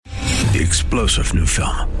The explosive new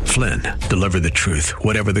film, Flynn, deliver the truth,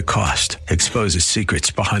 whatever the cost, exposes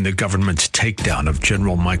secrets behind the government's takedown of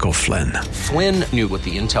General Michael Flynn. Flynn knew what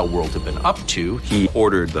the intel world had been up to. He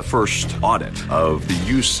ordered the first audit of the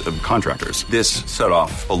use of contractors. This set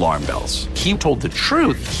off alarm bells. He told the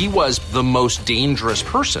truth. He was the most dangerous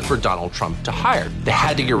person for Donald Trump to hire. They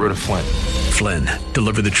had to get rid of Flynn. Flynn,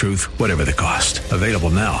 deliver the truth, whatever the cost. Available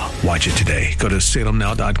now. Watch it today. Go to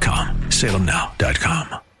salemnow.com.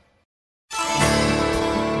 salemnow.com.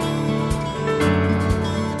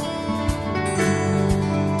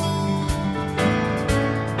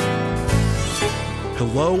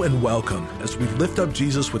 Hello and welcome as we lift up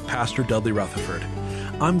Jesus with Pastor Dudley Rutherford.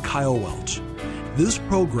 I'm Kyle Welch. This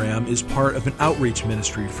program is part of an outreach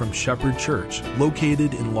ministry from Shepherd Church,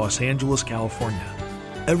 located in Los Angeles, California.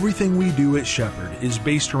 Everything we do at Shepherd is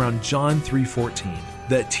based around John 3:14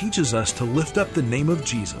 that teaches us to lift up the name of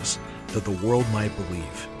Jesus that the world might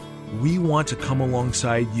believe. We want to come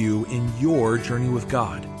alongside you in your journey with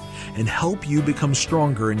God and help you become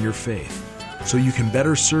stronger in your faith so you can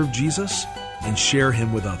better serve Jesus and share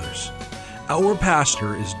Him with others. Our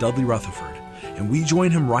pastor is Dudley Rutherford, and we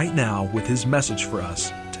join him right now with his message for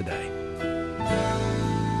us today.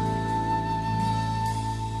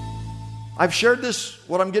 I've shared this,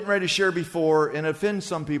 what I'm getting ready to share before, and it offends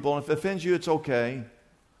some people, and if it offends you, it's okay.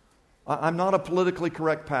 I'm not a politically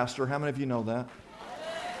correct pastor. How many of you know that?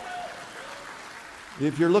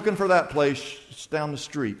 If you're looking for that place, it's down the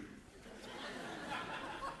street.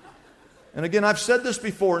 And again, I've said this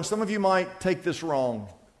before, and some of you might take this wrong.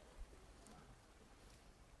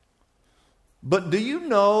 But do you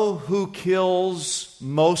know who kills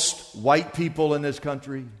most white people in this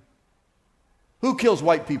country? Who kills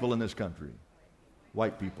white people in this country?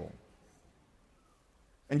 White people.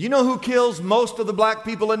 And you know who kills most of the black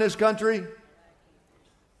people in this country?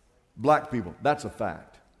 Black people. That's a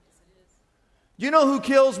fact. You know who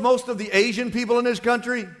kills most of the Asian people in this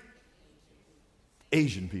country?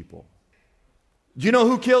 Asian people. Do you know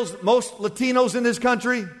who kills most Latinos in this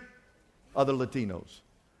country? Other Latinos.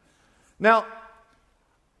 Now,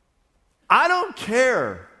 I don't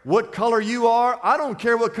care what color you are. I don't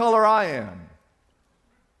care what color I am.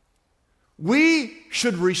 We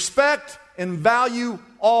should respect and value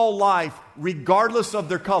all life, regardless of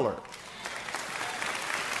their color.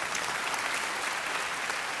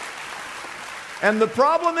 And the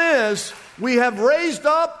problem is, we have raised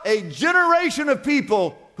up a generation of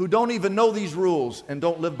people who don't even know these rules and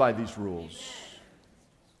don't live by these rules.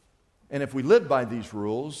 And if we lived by these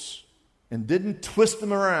rules and didn't twist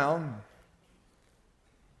them around,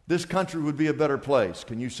 this country would be a better place.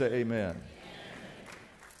 Can you say amen?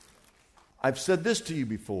 I've said this to you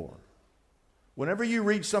before. Whenever you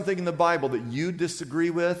read something in the Bible that you disagree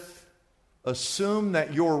with, assume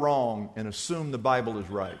that you're wrong and assume the Bible is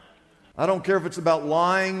right. I don't care if it's about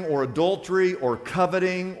lying or adultery or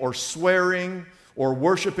coveting or swearing or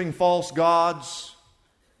worshiping false gods.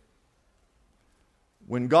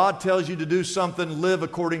 When God tells you to do something, live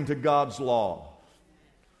according to God's law.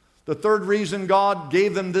 The third reason God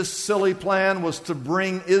gave them this silly plan was to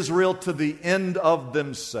bring Israel to the end of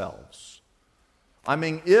themselves. I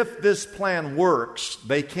mean, if this plan works,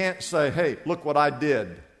 they can't say, hey, look what I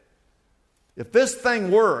did. If this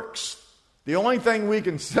thing works, the only thing we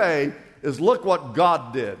can say is, look what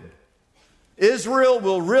God did. Israel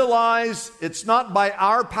will realize it's not by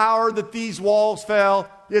our power that these walls fell,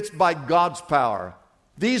 it's by God's power.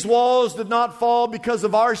 These walls did not fall because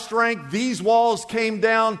of our strength. These walls came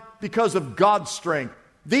down because of God's strength.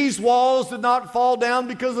 These walls did not fall down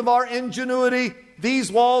because of our ingenuity.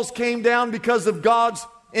 These walls came down because of God's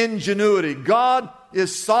ingenuity. God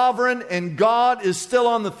is sovereign and God is still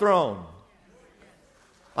on the throne.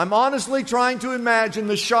 I'm honestly trying to imagine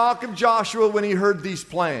the shock of Joshua when he heard these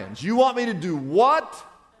plans. You want me to do what?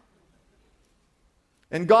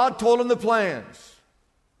 And God told him the plans.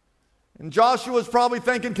 And Joshua was probably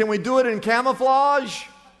thinking, can we do it in camouflage?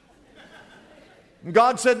 And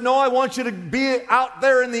God said, no, I want you to be out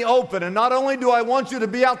there in the open. And not only do I want you to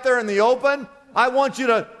be out there in the open, I want you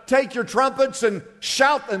to take your trumpets and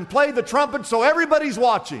shout and play the trumpet so everybody's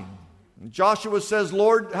watching. And Joshua says,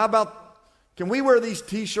 Lord, how about, can we wear these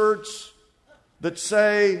t-shirts that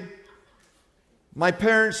say, my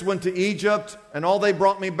parents went to Egypt and all they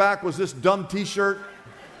brought me back was this dumb t-shirt?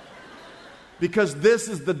 Because this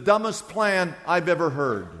is the dumbest plan I've ever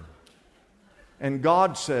heard. And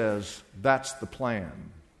God says, that's the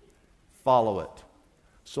plan. Follow it.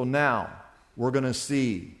 So now, we're going to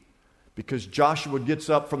see, because Joshua gets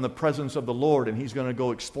up from the presence of the Lord and he's going to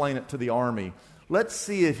go explain it to the army. Let's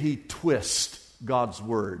see if he twists God's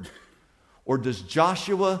word. Or does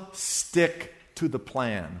Joshua stick to the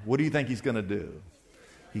plan. What do you think he's going to do?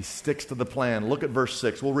 He sticks to the plan. Look at verse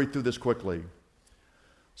 6. We'll read through this quickly.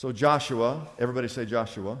 So Joshua, everybody say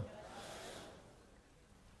Joshua.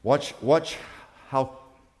 Watch how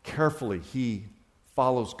carefully he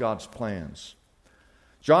follows God's plans.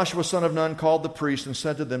 Joshua, son of Nun, called the priests and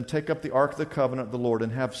said to them, "Take up the ark of the covenant of the Lord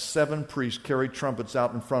and have 7 priests carry trumpets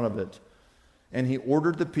out in front of it." And he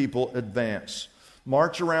ordered the people, "Advance.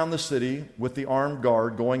 March around the city with the armed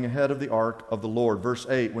guard going ahead of the ark of the Lord." Verse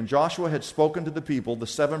 8, when Joshua had spoken to the people, the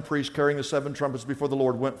 7 priests carrying the 7 trumpets before the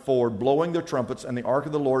Lord went forward, blowing their trumpets, and the ark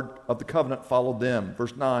of the Lord of the covenant followed them.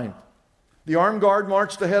 Verse 9, the armed guard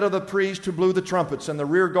marched ahead of the priest who blew the trumpets, and the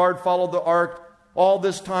rear guard followed the ark. All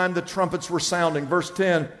this time the trumpets were sounding. Verse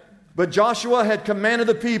 10, but Joshua had commanded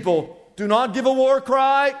the people, "Do not give a war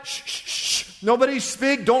cry. Shh, shh, shh. Nobody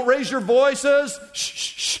speak. Don't raise your voices. Shh,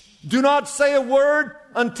 shh, shh. Do not say a word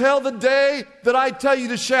until the day that I tell you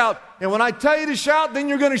to shout. And when I tell you to shout, then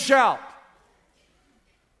you're going to shout.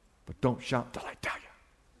 But don't shout till I tell you."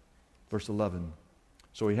 Verse 11.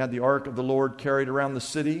 So he had the ark of the Lord carried around the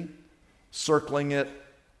city, circling it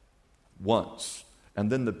once.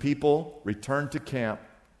 And then the people returned to camp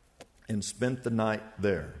and spent the night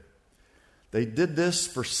there. They did this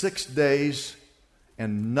for 6 days,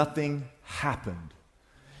 and nothing happened.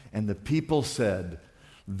 And the people said,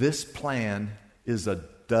 "This plan is a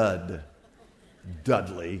dud,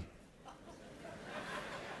 Dudley."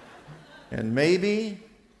 And maybe,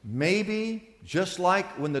 just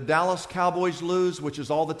like when the Dallas Cowboys lose, which is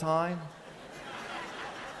all the time,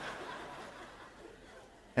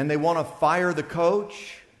 and they want to fire the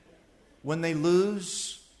coach when they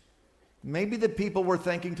lose, maybe the people were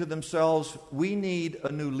thinking to themselves, "We need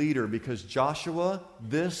a new leader because Joshua,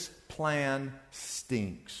 this plan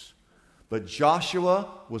stinks." But Joshua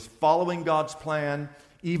was following God's plan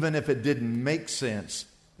even if it didn't make sense.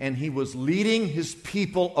 And he was leading his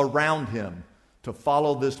people around him to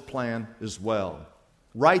follow this plan as well.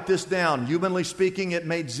 Write this down. Humanly speaking, it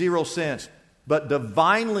made 0 sense. But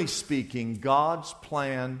divinely speaking, God's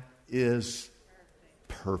plan is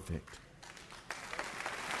perfect.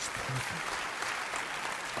 It's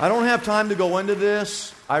perfect. I don't have time to go into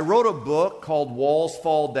this. I wrote a book called Walls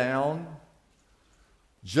Fall Down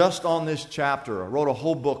just on this chapter. I wrote a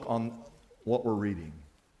whole book on what we're reading.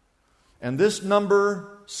 And this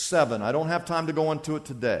number 7, I don't have time to go into it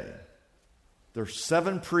today. There's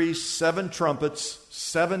 7 priests, 7 trumpets,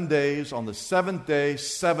 7 days. On the 7th day,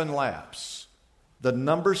 7 laps. The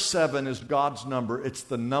number 7 is God's number. It's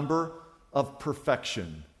the number of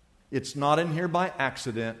perfection. It's not in here by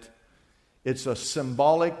accident. It's a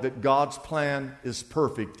symbolic that God's plan is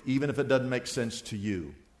perfect, even if it doesn't make sense to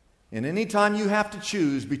you. And anytime you have to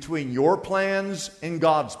choose between your plans and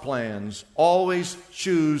God's plans, always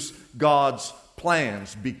choose God's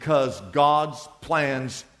plans because God's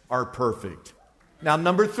plans are perfect. Now,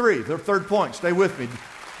 number 3, the third point, stay with me.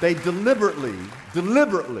 They deliberately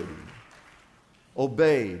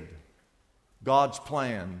obeyed God's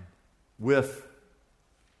plan with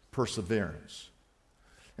perseverance.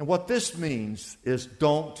 And what this means is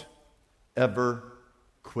don't ever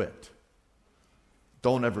quit.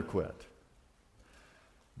 Don't ever quit.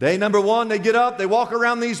 Day number 1, they get up, they walk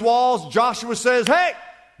around these walls. Joshua says, "Hey,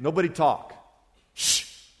 nobody talk. Shh.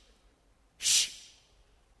 Shh.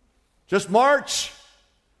 Just march.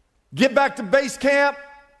 Get back to base camp."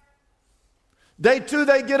 Day 2,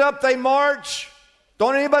 they get up, they march.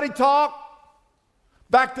 Don't anybody talk.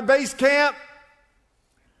 Back to base camp.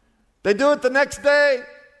 They do it the next day,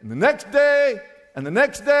 and the next day, and the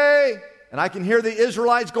next day. And I can hear the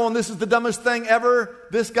Israelites going, "This is the dumbest thing ever.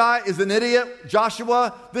 This guy is an idiot.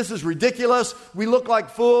 Joshua, this is ridiculous. We look like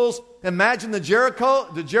fools." Imagine the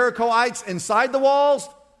Jerichoites inside the walls.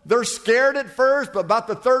 They're scared at first, but about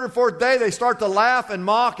the 3rd or 4th day, they start to laugh and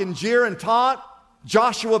mock and jeer and taunt.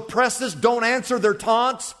 Joshua presses, don't answer their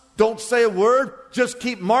taunts. Don't say a word. Just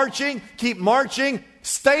keep marching, keep marching.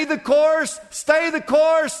 Stay the course, stay the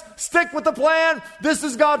course. Stick with the plan. This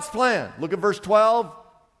is God's plan. Look at verse 12.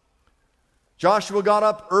 Joshua got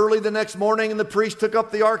up early the next morning, and the priest took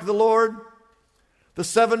up the ark of the Lord. The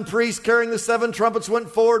 7 priests carrying the 7 trumpets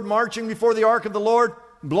went forward, marching before the ark of the Lord,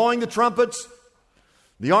 blowing the trumpets.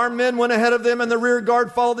 The armed men went ahead of them, and the rear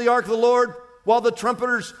guard followed the ark of the Lord, while the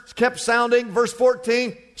trumpeters kept sounding. Verse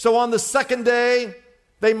 14, so on the 2nd day,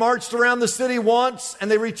 they marched around the city once,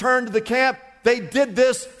 and they returned to the camp. They did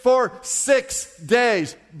this for 6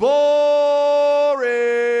 days. Boring.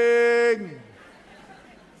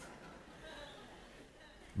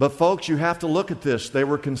 But folks, you have to look at this. They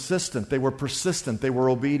were consistent. They were persistent. They were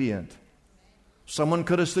obedient. Someone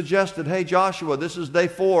could have suggested, "Hey, Joshua, this is day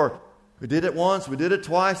 4. We did it once, we did it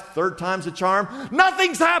twice, third time's a charm.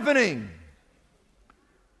 Nothing's happening.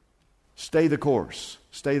 Stay the course.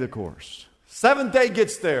 Stay the course. Seventh day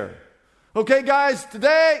gets there. Okay, guys,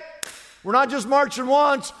 today we're not just marching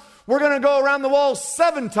once. We're going to go around the wall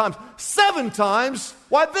 7 times. 7 times?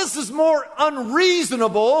 Why, this is more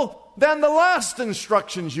unreasonable than the last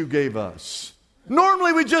instructions you gave us.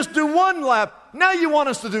 Normally we just do 1 lap. Now you want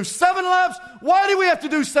us to do 7 laps? Why do we have to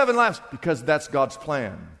do 7 laps? Because that's God's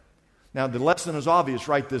plan. Now the lesson is obvious.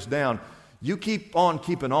 Write this down. You keep on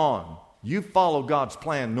keeping on. You follow God's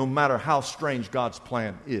plan no matter how strange God's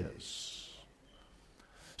plan is.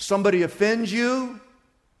 Somebody offends you,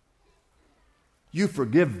 you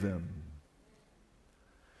forgive them.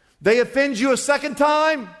 They offend you a second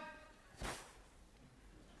time,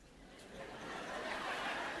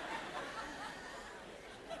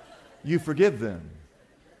 you forgive them.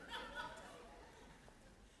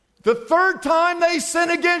 The third time they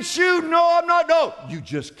sin against you, no, you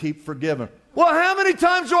just keep forgiving. Well, how many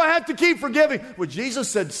times do I have to keep forgiving? Well, Jesus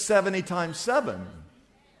said 70 times 7.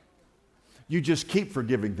 You just keep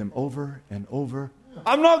forgiving them over and over.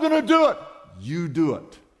 I'm not going to do it. You do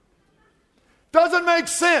it. Doesn't make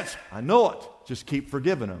sense. I know it. Just keep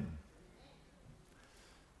forgiving them.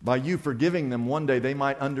 By you forgiving them, one day they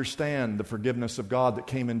might understand the forgiveness of God that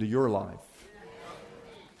came into your life.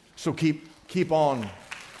 So keep on,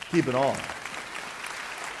 keep it on.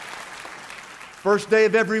 First day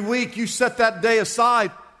of every week, you set that day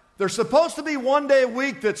aside. There's supposed to be one day a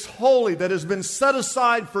week that's holy, that has been set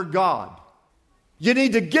aside for God. You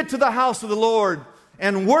need to get to the house of the Lord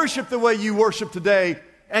and worship the way you worship today.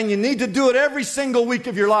 And you need to do it every single week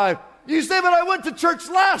of your life. You say, but I went to church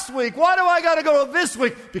last week. Why do I got to go this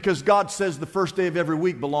week? Because God says the first day of every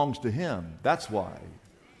week belongs to Him. That's why.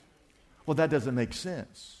 Well, that doesn't make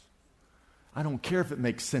sense. I don't care if it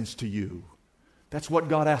makes sense to you. That's what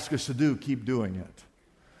God asks us to do. Keep doing it.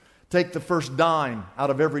 Take the first dime out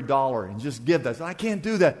of every dollar and just give that. I can't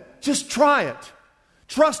do that. Just try it.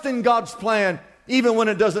 Trust in God's plan even when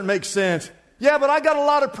it doesn't make sense. Yeah, but I got a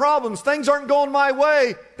lot of problems. Things aren't going my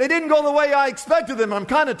way. They didn't go the way I expected them. I'm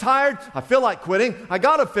kind of tired. I feel like quitting. I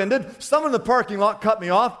got offended. Someone in the parking lot cut me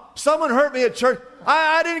off. Someone hurt me at church.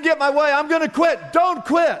 I didn't get my way. I'm going to quit. Don't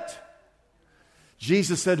quit.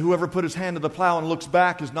 Jesus said, whoever put his hand to the plow and looks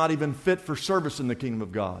back is not even fit for service in the kingdom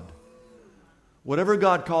of God. Whatever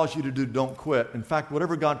God calls you to do, don't quit. In fact,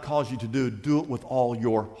 whatever God calls you to do it with all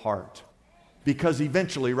your heart. Because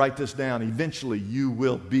eventually, write this down, eventually you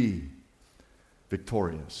will be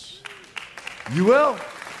victorious. You will.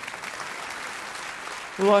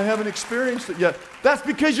 Well, I haven't experienced it yet. That's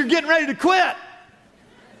because you're getting ready to quit.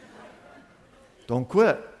 Don't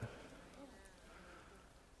quit.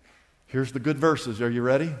 Here's the good verses. Are you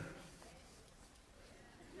ready?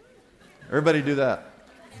 Everybody do that.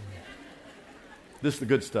 This is the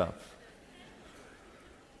good stuff.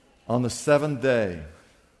 On the 7th day,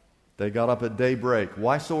 they got up at daybreak.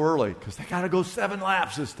 Why so early? Because they got to go 7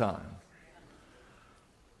 laps this time.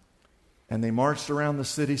 And they marched around the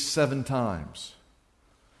city 7 times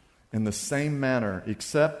in the same manner,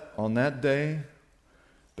 except on that day,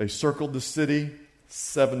 they circled the city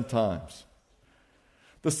 7 times.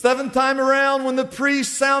 The 7th time around, when the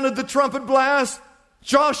priest sounded the trumpet blast,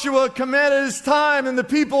 Joshua commanded his time, and the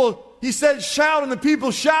people, he said, shout, and the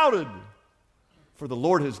people shouted. For the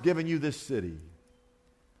Lord has given you this city.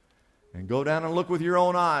 And go down and look with your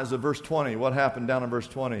own eyes at verse 20. What happened down in verse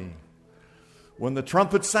 20? When the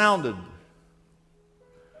trumpet sounded,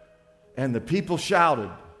 and the people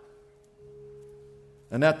shouted,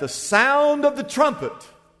 and at the sound of the trumpet,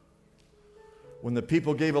 when the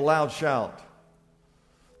people gave a loud shout,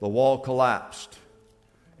 the wall collapsed,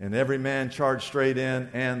 and every man charged straight in,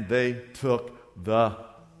 and they took the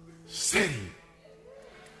city.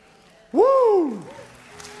 Woo!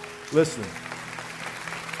 Listen.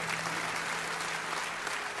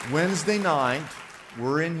 Wednesday night,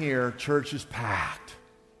 we're in here, church is packed.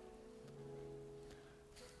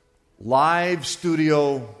 Live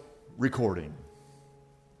studio recording.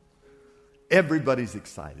 Everybody's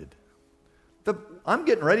excited. I'm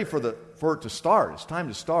getting ready for it to start. It's time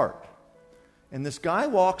to start. And this guy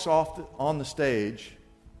walks off on the stage.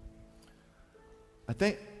 I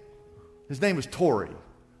think his name was Tory.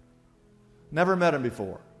 Never met him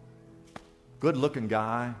before. Good-looking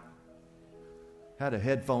guy. Had a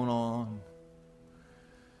headphone on.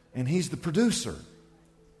 And he's the producer.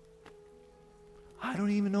 I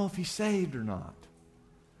don't even know if he's saved or not.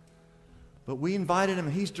 But we invited him,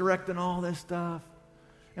 and he's directing all this stuff.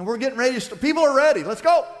 And we're getting ready to start. People are ready. Let's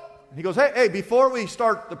go. And he goes, hey, before we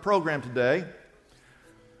start the program today,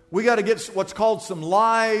 we got to get what's called some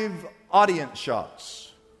live audience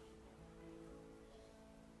shots.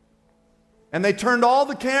 And they turned all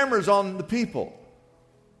the cameras on the people.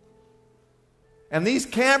 And these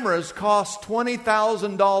cameras cost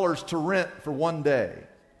 $20,000 to rent for one day.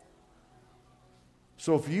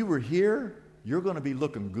 So if you were here, you're going to be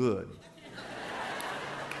looking good.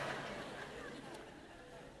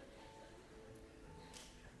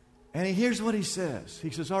 And here's what he says.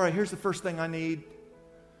 He says, all right, here's the first thing I need.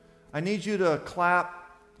 I need you to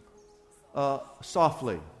clap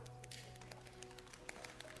softly.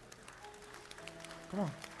 Come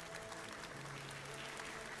on.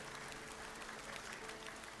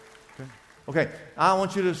 Okay, I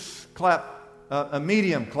want you to clap a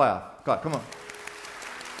medium clap. God, come on.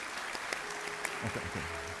 Okay.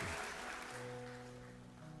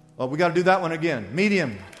 Well, we got to do that one again.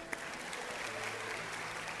 Medium.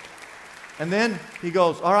 And then he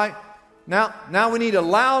goes, all right, now we need the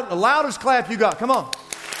loudest clap you got. Come on.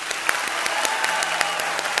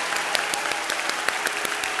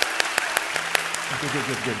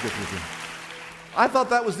 Good. I thought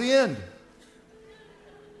that was the end.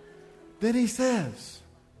 Then he says,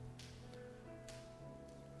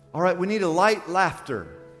 all right, we need a light laughter.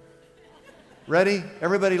 Ready?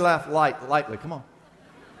 Everybody laugh lightly. Come on.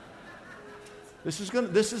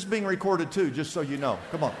 This is being recorded too, just so you know.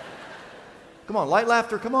 Come on. Come on, light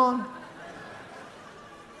laughter, come on.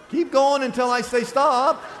 Keep going until I say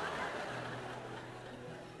stop.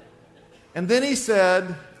 And then he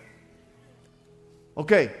said,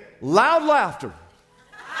 okay, loud laughter.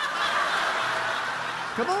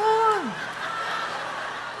 Come on.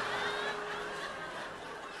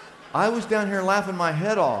 I was down here laughing my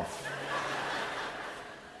head off.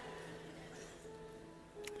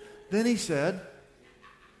 Then he said,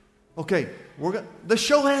 okay, the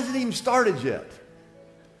show hasn't even started yet.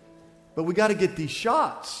 But we got to get these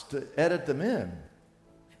shots to edit them in.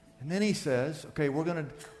 And then he says, okay, we're going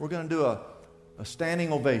to do a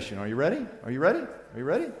standing ovation. Are you ready? Are you ready?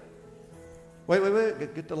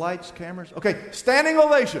 Wait. Get the lights, cameras. Okay, standing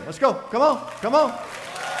ovation. Let's go. Come on.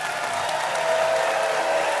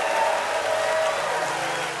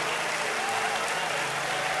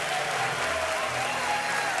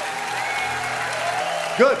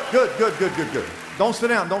 Good. Don't sit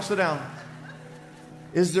down.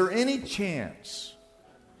 Is there any chance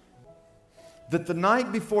that the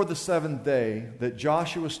night before the seventh day that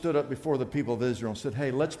Joshua stood up before the people of Israel and said,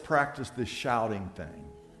 hey, let's practice this shouting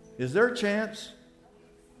thing? Is there a chance?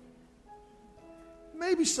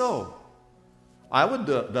 Maybe so. I would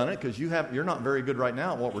have done it because you're not very good right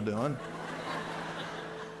now at what we're doing.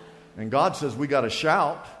 And God says we got to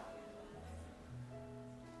shout.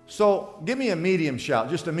 So give me a medium shout,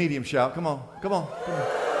 just a medium shout. Come on.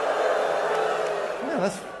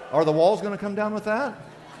 Yeah, are the walls going to come down with that?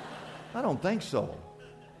 I don't think so.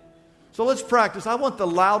 So let's practice. I want the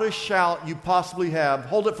loudest shout you possibly have.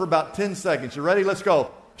 Hold it for about 10 seconds. You ready? Let's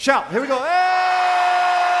go. Shout. Here we go. Hey!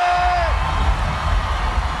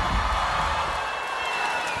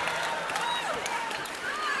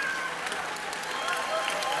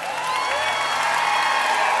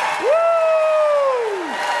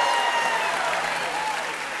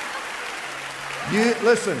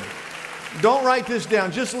 Listen, don't write this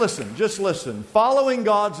down. Just listen. Following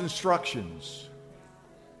God's instructions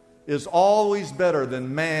is always better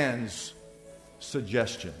than man's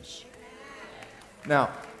suggestions. Now,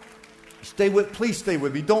 please stay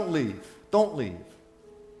with me. Don't leave.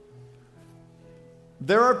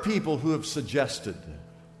 There are people who have suggested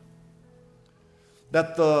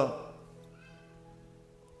that the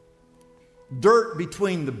dirt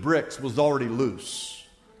between the bricks was already loose.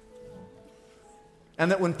 And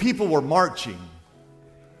that when people were marching,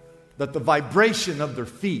 that the vibration of their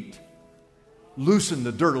feet loosened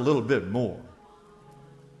the dirt a little bit more.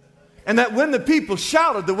 And that when the people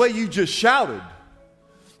shouted the way you just shouted,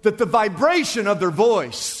 that the vibration of their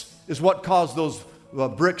voice is what caused those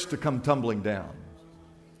bricks to come tumbling down.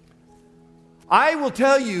 I will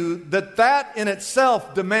tell you that in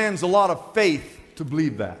itself demands a lot of faith to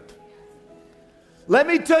believe that. Let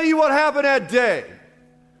me tell you what happened that day.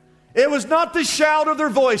 It was not the shout of their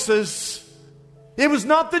voices. It was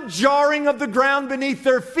not the jarring of the ground beneath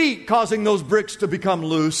their feet causing those bricks to become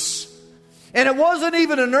loose. And it wasn't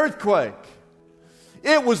even an earthquake.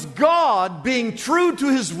 It was God being true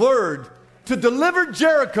to His word to deliver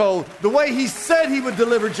Jericho the way He said He would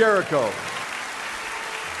deliver Jericho.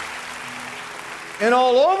 And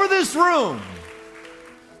all over this room,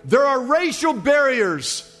 there are racial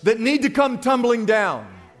barriers that need to come tumbling down.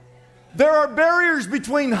 There are barriers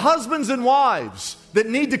between husbands and wives that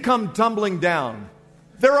need to come tumbling down.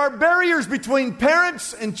 There are barriers between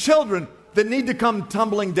parents and children that need to come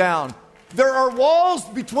tumbling down. There are walls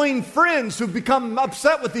between friends who become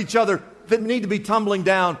upset with each other that need to be tumbling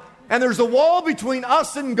down. And there's a wall between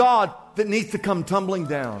us and God that needs to come tumbling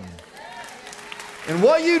down. And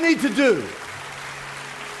what you need to do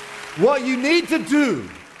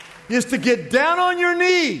is to get down on your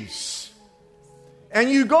knees. And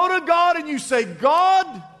you go to God and you say,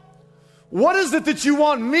 God, what is it that you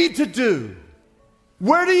want me to do?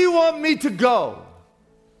 Where do you want me to go?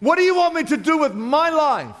 What do you want me to do with my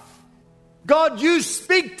life? God, you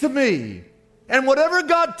speak to me. And whatever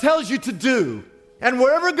God tells you to do, and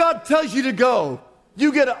wherever God tells you to go,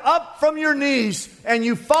 you get up from your knees and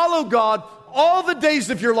you follow God all the days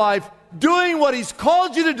of your life, doing what He's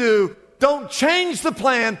called you to do. Don't change the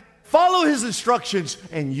plan. Follow His instructions,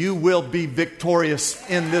 and you will be victorious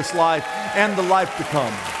in this life and the life to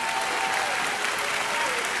come.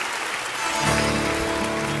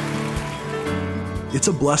 It's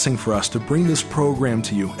a blessing for us to bring this program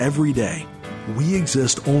to you every day. We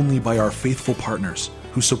exist only by our faithful partners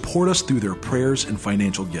who support us through their prayers and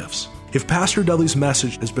financial gifts. If Pastor Dudley's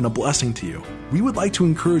message has been a blessing to you, we would like to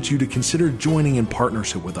encourage you to consider joining in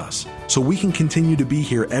partnership with us so we can continue to be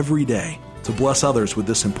here every day to bless others with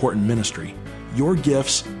this important ministry. Your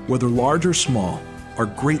gifts, whether large or small, are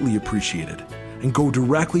greatly appreciated and go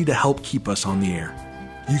directly to help keep us on the air.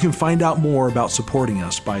 You can find out more about supporting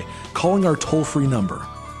us by calling our toll-free number,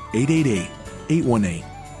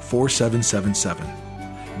 888-818-4777.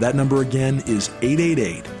 That number again is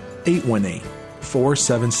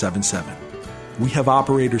 888-818-4777. We have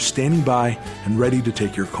operators standing by and ready to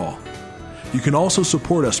take your call. You can also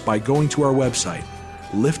support us by going to our website,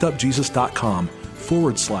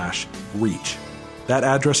 liftupjesus.com/reach. That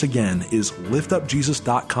address again is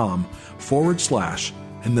liftupjesus.com/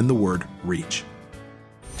 and then the word reach.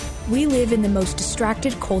 We live in the most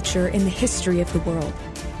distracted culture in the history of the world.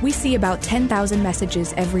 We see about 10,000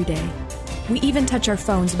 messages every day. We even touch our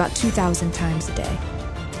phones about 2,000 times a day.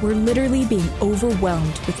 We're literally being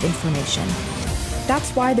overwhelmed with information.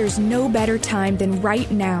 That's why there's no better time than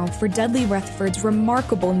right now for Dudley Rutherford's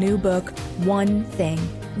remarkable new book, One Thing.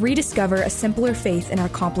 Rediscover a simpler faith in our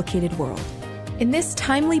complicated world. In this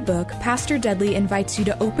timely book, Pastor Dudley invites you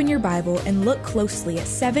to open your Bible and look closely at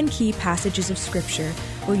 7 key passages of Scripture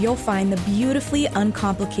where you'll find the beautifully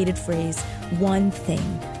uncomplicated phrase, one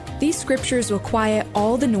thing. These scriptures will quiet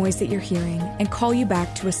all the noise that you're hearing and call you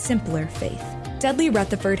back to a simpler faith. Dudley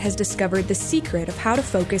Rutherford has discovered the secret of how to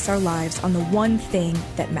focus our lives on the one thing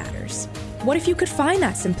that matters. What if you could find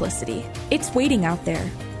that simplicity? It's waiting out there,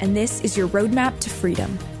 and this is your roadmap to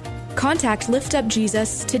freedom. Contact Lift Up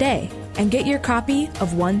Jesus today and get your copy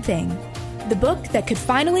of One Thing, the book that could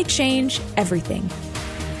finally change everything.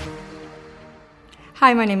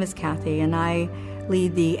 Hi, my name is Kathy, and I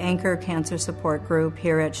lead the Anchor Cancer Support Group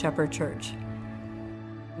here at Shepherd Church.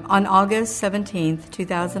 On August 17th,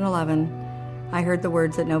 2011, I heard the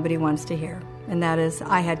words that nobody wants to hear, and that is,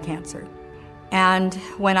 I had cancer. And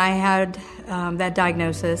when I had that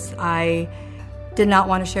diagnosis, I did not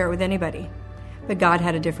want to share it with anybody, but God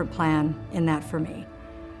had a different plan in that for me.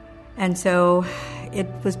 And so it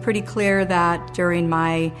was pretty clear that during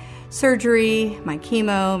my surgery, my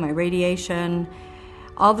chemo, my radiation,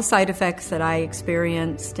 all the side effects that I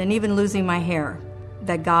experienced, and even losing my hair,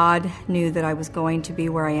 that God knew that I was going to be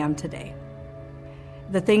where I am today.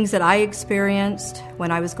 The things that I experienced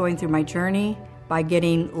when I was going through my journey, by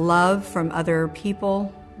getting love from other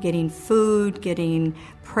people, getting food, getting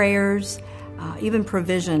prayers, even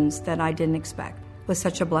provisions that I didn't expect, was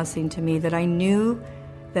such a blessing to me that I knew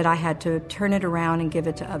that I had to turn it around and give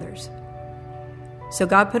it to others. So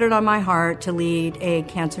God put it on my heart to lead a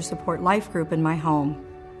cancer support life group in my home.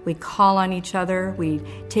 We call on each other, we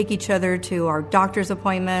take each other to our doctor's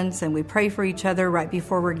appointments, and we pray for each other right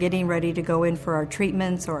before we're getting ready to go in for our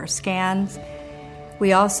treatments or our scans.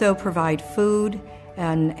 We also provide food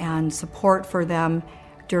and support for them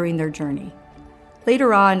during their journey.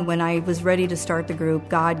 Later on, when I was ready to start the group,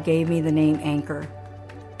 God gave me the name Anchor.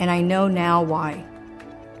 And I know now why.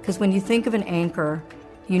 Because when you think of an anchor,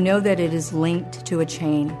 you know that it is linked to a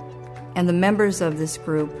chain. And the members of this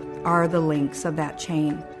group are the links of that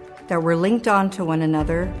chain. That we're linked on to one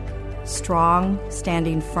another, strong,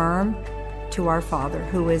 standing firm to our Father,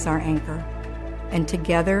 who is our anchor. And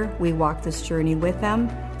together we walk this journey with them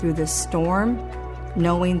through this storm,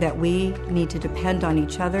 knowing that we need to depend on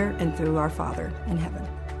each other and through our Father in heaven.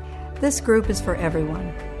 This group is for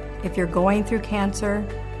everyone. If you're going through cancer,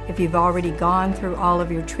 if you've already gone through all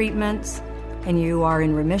of your treatments and you are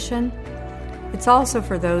in remission, it's also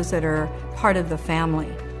for those that are part of the family.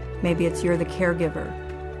 Maybe it's you're the caregiver.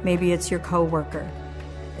 Maybe it's your coworker.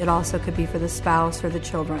 It also could be for the spouse or the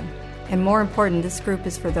children. And more important, this group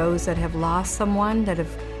is for those that have lost someone, that have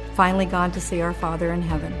finally gone to see our Father in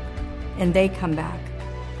heaven. and they come back,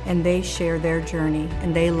 and they share their journey,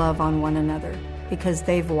 and they love on one another because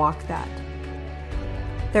they've walked that.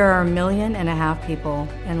 There are 1.5 million people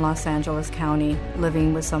in Los Angeles County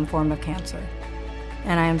living with some form of cancer.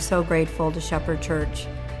 And I am so grateful to Shepherd Church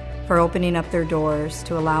for opening up their doors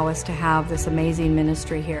to allow us to have this amazing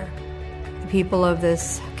ministry here. The people of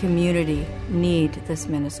this community need this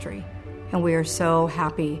ministry, and we are so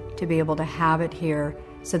happy to be able to have it here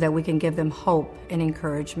so that we can give them hope and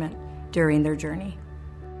encouragement during their journey.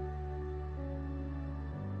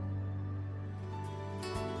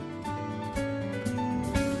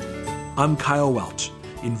 I'm Kyle Welch,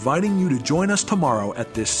 inviting you to join us tomorrow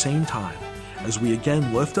at this same time as we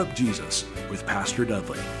again lift up Jesus with Pastor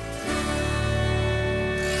Dudley.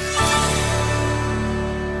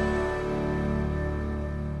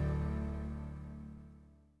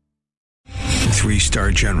 3-star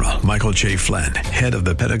General Michael J. Flynn, head of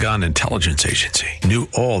the Pentagon Intelligence Agency, knew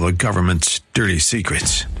all the government's dirty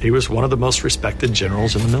secrets. He was one of the most respected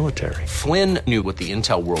generals in the military. Flynn knew what the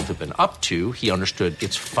intel world had been up to. He understood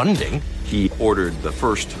its funding. He ordered the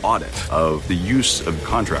first audit of the use of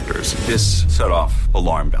contractors. This set off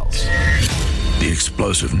alarm bells. The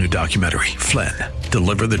explosive new documentary, Flynn,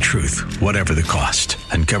 Deliver the Truth, Whatever the Cost,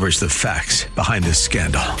 uncovers the facts behind this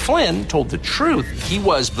scandal. Flynn told the truth. He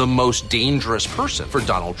was the most dangerous person for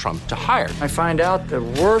Donald Trump to hire. I find out the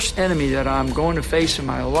worst enemy that I'm going to face in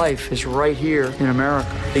my life is right here in America.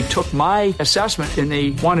 They took my assessment and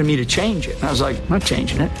they wanted me to change it. And I was like, I'm not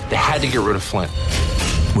changing it. They had to get rid of Flynn.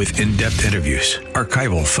 With in-depth interviews,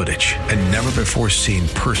 archival footage, and never-before-seen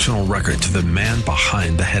personal records of the man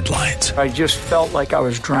behind the headlines. I just felt like I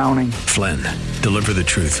was drowning. Flynn, Deliver the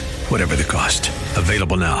Truth, Whatever the Cost.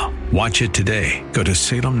 Available now. Watch it today. Go to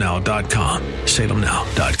salemnow.com.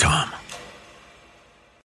 salemnow.com.